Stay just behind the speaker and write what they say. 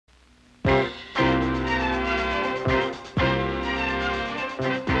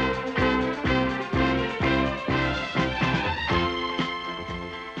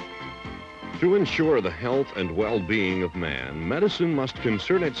ensure the health and well-being of man, medicine must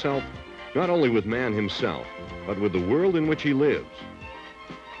concern itself not only with man himself, but with the world in which he lives.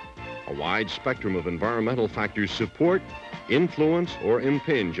 A wide spectrum of environmental factors support, influence, or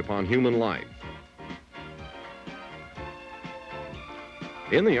impinge upon human life.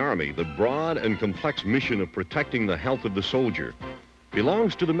 In the Army, the broad and complex mission of protecting the health of the soldier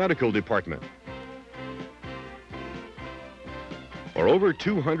belongs to the medical department. For over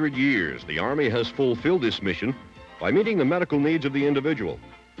 200 years, the Army has fulfilled this mission by meeting the medical needs of the individual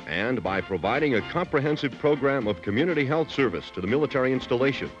and by providing a comprehensive program of community health service to the military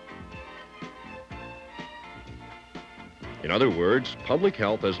installation. In other words, public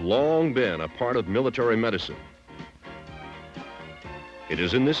health has long been a part of military medicine. It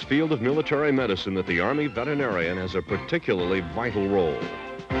is in this field of military medicine that the Army veterinarian has a particularly vital role.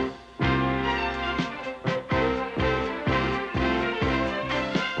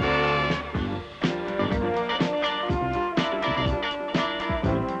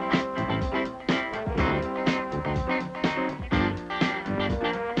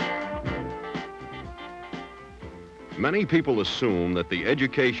 Many people assume that the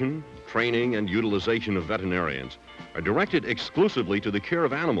education, training, and utilization of veterinarians are directed exclusively to the care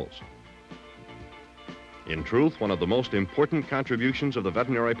of animals. In truth, one of the most important contributions of the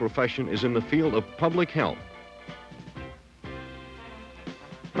veterinary profession is in the field of public health.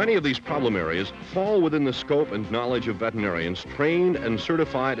 Many of these problem areas fall within the scope and knowledge of veterinarians trained and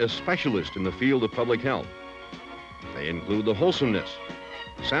certified as specialists in the field of public health. They include the wholesomeness,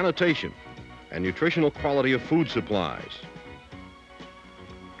 sanitation, and nutritional quality of food supplies,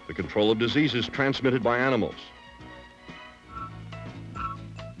 the control of diseases transmitted by animals.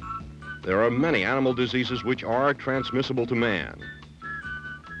 There are many animal diseases which are transmissible to man.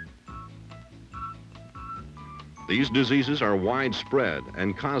 These diseases are widespread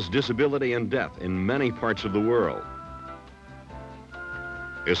and cause disability and death in many parts of the world,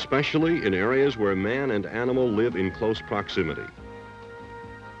 especially in areas where man and animal live in close proximity.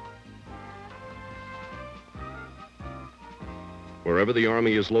 Wherever the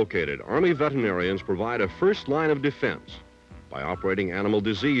Army is located, Army veterinarians provide a first line of defense by operating animal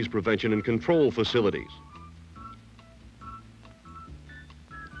disease prevention and control facilities.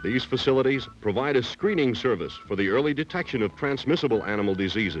 These facilities provide a screening service for the early detection of transmissible animal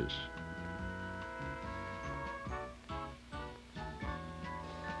diseases.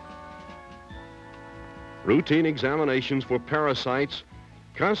 Routine examinations for parasites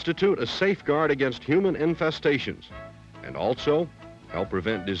constitute a safeguard against human infestations and also help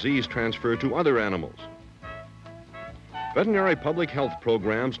prevent disease transfer to other animals. Veterinary public health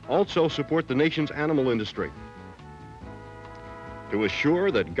programs also support the nation's animal industry. To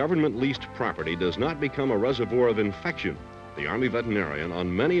assure that government-leased property does not become a reservoir of infection, the Army veterinarian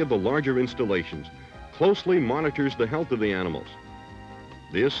on many of the larger installations closely monitors the health of the animals.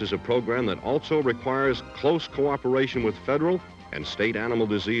 This is a program that also requires close cooperation with federal and state animal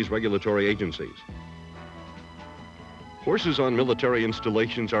disease regulatory agencies. Horses on military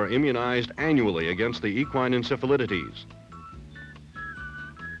installations are immunized annually against the equine encephalitis.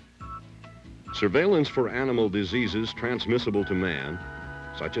 Surveillance for animal diseases transmissible to man,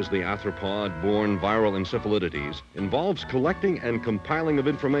 such as the arthropod-borne viral encephalitis, involves collecting and compiling of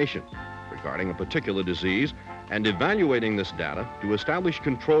information regarding a particular disease and evaluating this data to establish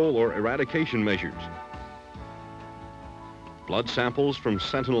control or eradication measures. Blood samples from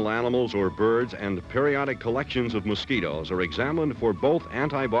sentinel animals or birds and periodic collections of mosquitoes are examined for both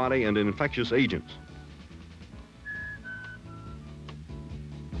antibody and infectious agents.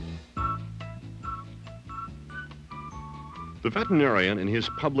 The veterinarian, in his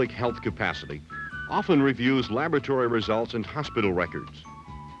public health capacity, often reviews laboratory results and hospital records.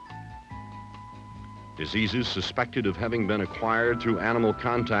 Diseases suspected of having been acquired through animal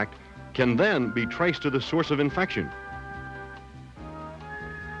contact can then be traced to the source of infection.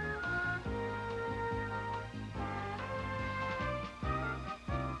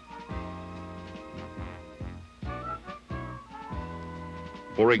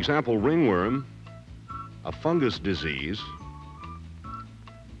 For example, ringworm, a fungus disease,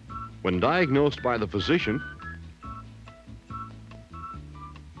 when diagnosed by the physician,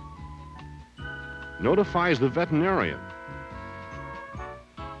 notifies the veterinarian,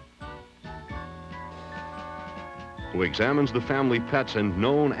 who examines the family pets and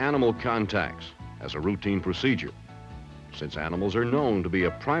known animal contacts as a routine procedure, since animals are known to be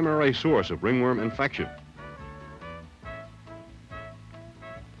a primary source of ringworm infection.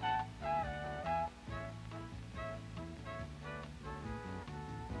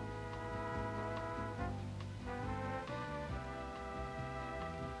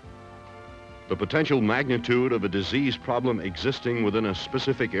 The potential magnitude of a disease problem existing within a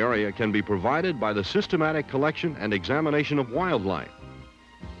specific area can be provided by the systematic collection and examination of wildlife.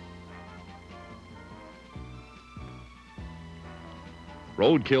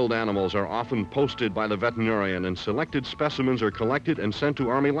 Road-killed animals are often posted by the veterinarian, and selected specimens are collected and sent to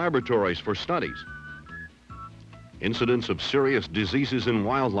Army laboratories for studies. Incidents of serious diseases in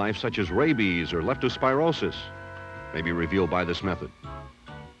wildlife, such as rabies or leptospirosis, may be revealed by this method.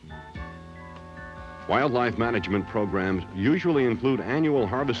 Wildlife management programs usually include annual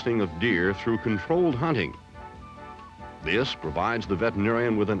harvesting of deer through controlled hunting. This provides the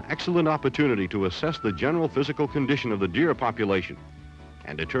veterinarian with an excellent opportunity to assess the general physical condition of the deer population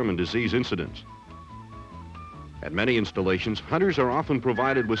and determine disease incidence. At many installations, hunters are often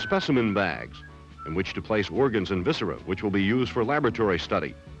provided with specimen bags in which to place organs and viscera, which will be used for laboratory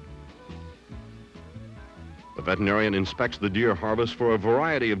study. The veterinarian inspects the deer harvest for a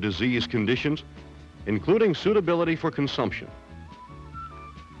variety of disease conditions, including suitability for consumption.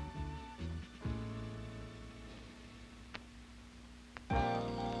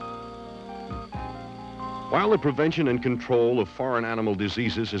 While the prevention and control of foreign animal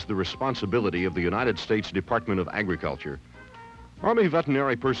diseases is the responsibility of the United States Department of Agriculture, Army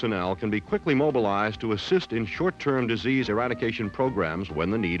veterinary personnel can be quickly mobilized to assist in short-term disease eradication programs when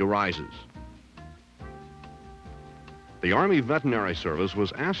the need arises. The Army Veterinary Service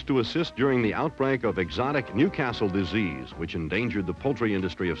was asked to assist during the outbreak of exotic Newcastle disease, which endangered the poultry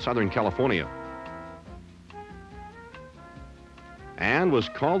industry of Southern California, and was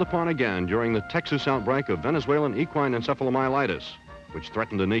called upon again during the Texas outbreak of Venezuelan equine encephalomyelitis, which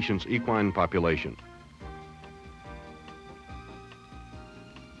threatened the nation's equine population.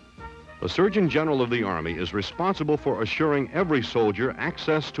 The Surgeon General of the Army is responsible for assuring every soldier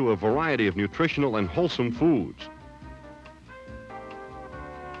access to a variety of nutritional and wholesome foods.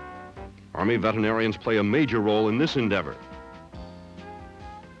 Army veterinarians play a major role in this endeavor.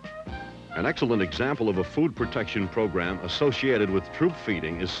 An excellent example of a food protection program associated with troop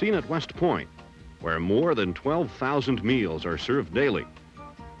feeding is seen at West Point, where more than 12,000 meals are served daily.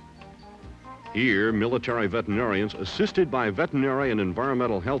 Here, military veterinarians, assisted by veterinary and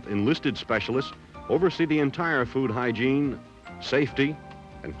environmental health enlisted specialists, oversee the entire food hygiene, safety,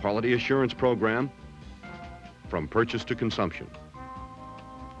 and quality assurance program from purchase to consumption.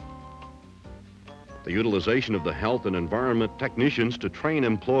 The utilization of the health and environment technicians to train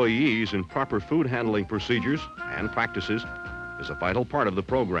employees in proper food handling procedures and practices is a vital part of the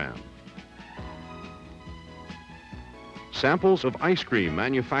program. Samples of ice cream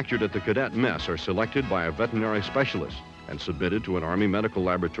manufactured at the cadet mess are selected by a veterinary specialist and submitted to an Army medical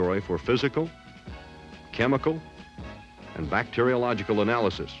laboratory for physical, chemical, and bacteriological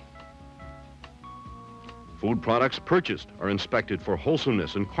analysis. Food products purchased are inspected for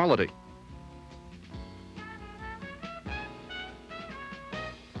wholesomeness and quality.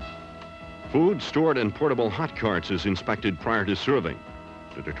 Food stored in portable hot carts is inspected prior to serving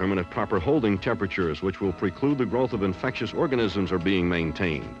to determine if proper holding temperatures, which will preclude the growth of infectious organisms, are being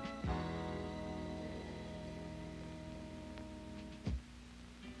maintained.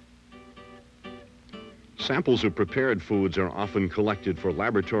 Samples of prepared foods are often collected for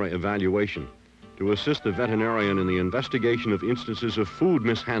laboratory evaluation to assist the veterinarian in the investigation of instances of food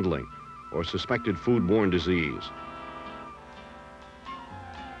mishandling or suspected foodborne disease.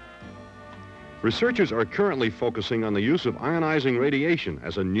 Researchers are currently focusing on the use of ionizing radiation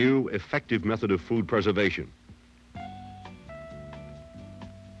as a new, effective method of food preservation.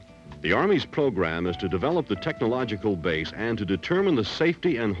 The Army's program is to develop the technological base and to determine the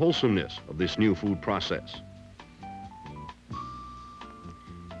safety and wholesomeness of this new food process.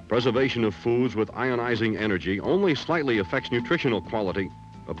 Preservation of foods with ionizing energy only slightly affects nutritional quality,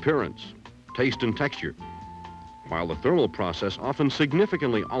 appearance, taste, and texture, while the thermal process often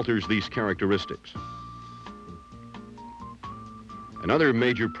significantly alters these characteristics. Another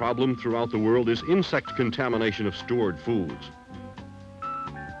major problem throughout the world is insect contamination of stored foods.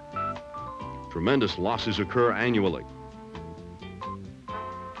 Tremendous losses occur annually.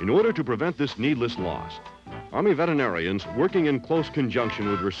 In order to prevent this needless loss, Army veterinarians, working in close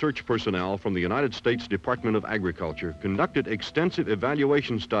conjunction with research personnel from the United States Department of Agriculture, conducted extensive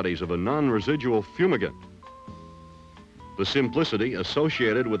evaluation studies of a non-residual fumigant. The simplicity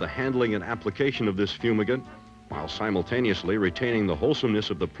associated with the handling and application of this fumigant, while simultaneously retaining the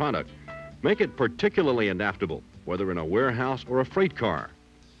wholesomeness of the product, make it particularly adaptable, whether in a warehouse or a freight car.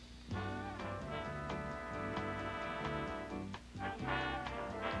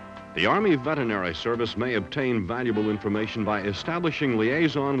 The Army Veterinary Service may obtain valuable information by establishing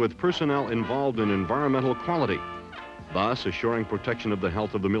liaison with personnel involved in environmental quality thus assuring protection of the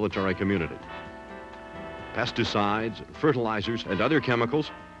health of the military community. Pesticides, fertilizers, and other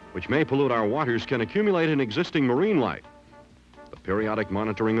chemicals which may pollute our waters can accumulate in existing marine life. The periodic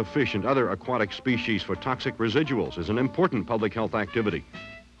monitoring of fish and other aquatic species for toxic residuals is an important public health activity,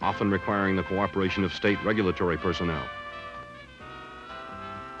 often requiring the cooperation of state regulatory personnel.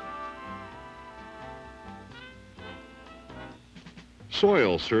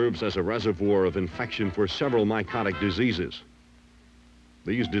 Soil serves as a reservoir of infection for several mycotic diseases.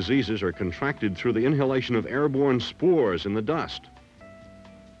 These diseases are contracted through the inhalation of airborne spores in the dust.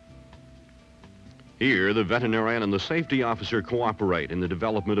 Here, the veterinarian and the safety officer cooperate in the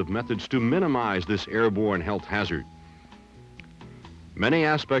development of methods to minimize this airborne health hazard. Many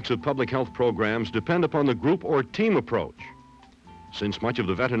aspects of public health programs depend upon the group or team approach. Since much of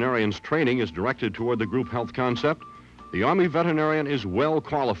the veterinarian's training is directed toward the group health concept, the Army veterinarian is well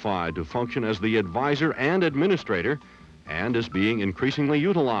qualified to function as the advisor and administrator, and is being increasingly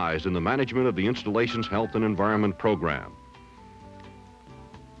utilized in the management of the installation's health and environment program.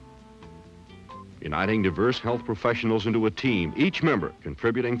 Uniting diverse health professionals into a team, each member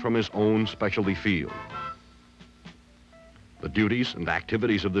contributing from his own specialty field. The duties and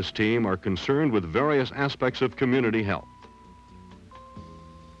activities of this team are concerned with various aspects of community health.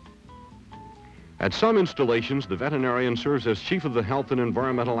 At some installations, the veterinarian serves as chief of the health and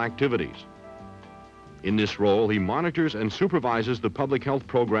environmental activities. In this role, he monitors and supervises the public health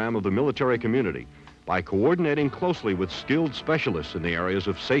program of the military community by coordinating closely with skilled specialists in the areas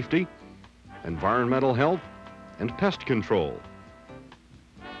of safety, environmental health, and pest control.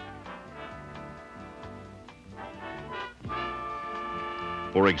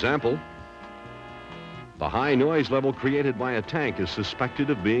 For example, the high noise level created by a tank is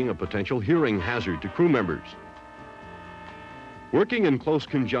suspected of being a potential hearing hazard to crew members. Working in close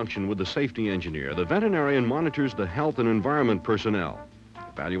conjunction with the safety engineer, the veterinarian monitors the health and environment personnel,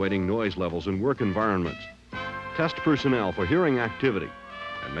 evaluating noise levels in work environments, tests personnel for hearing activity,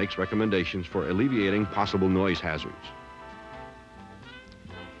 and makes recommendations for alleviating possible noise hazards.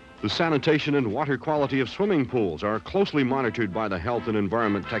 The sanitation and water quality of swimming pools are closely monitored by the health and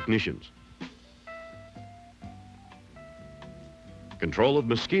environment technicians. Control of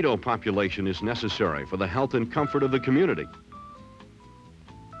mosquito population is necessary for the health and comfort of the community.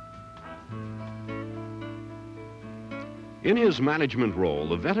 In his management role,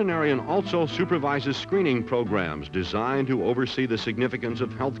 the veterinarian also supervises screening programs designed to oversee the significance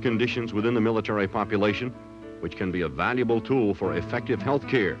of health conditions within the military population, which can be a valuable tool for effective health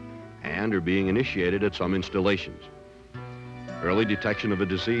care and are being initiated at some installations. Early detection of a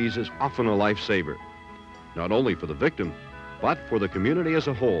disease is often a lifesaver, not only for the victim, but for the community as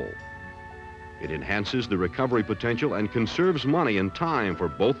a whole. It enhances the recovery potential and conserves money and time for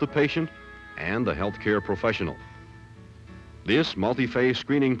both the patient and the healthcare professional. This multi-phase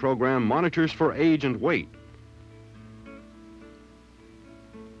screening program monitors for age and weight,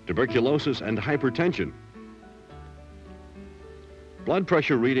 tuberculosis and hypertension. Blood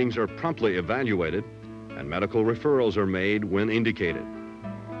pressure readings are promptly evaluated and medical referrals are made when indicated.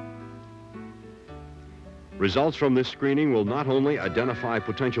 Results from this screening will not only identify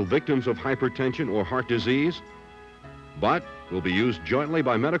potential victims of hypertension or heart disease, but will be used jointly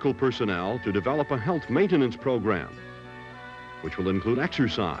by medical personnel to develop a health maintenance program, which will include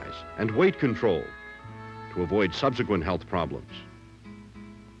exercise and weight control to avoid subsequent health problems.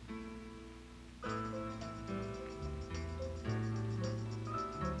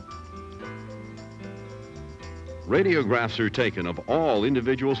 Radiographs are taken of all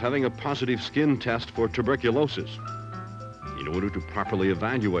individuals having a positive skin test for tuberculosis in order to properly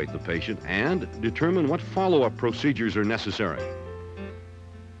evaluate the patient and determine what follow-up procedures are necessary.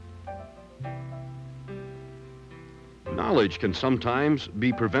 Knowledge can sometimes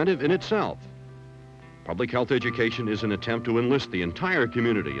be preventive in itself. Public health education is an attempt to enlist the entire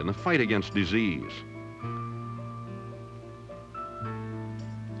community in the fight against disease.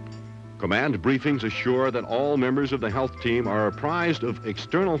 Command briefings assure that all members of the health team are apprised of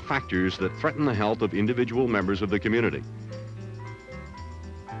external factors that threaten the health of individual members of the community.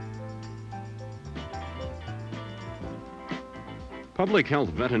 Public health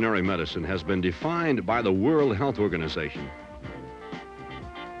veterinary medicine has been defined by the World Health Organization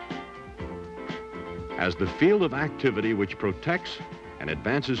as the field of activity which protects and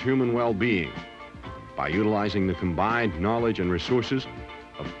advances human well-being by utilizing the combined knowledge and resources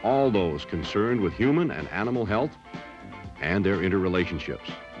of all those concerned with human and animal health and their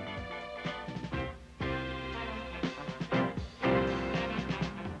interrelationships.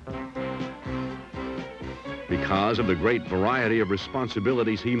 Because of the great variety of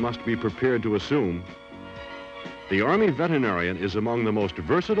responsibilities he must be prepared to assume, The Army veterinarian is among the most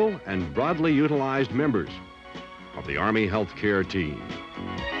versatile and broadly utilized members of the Army healthcare team.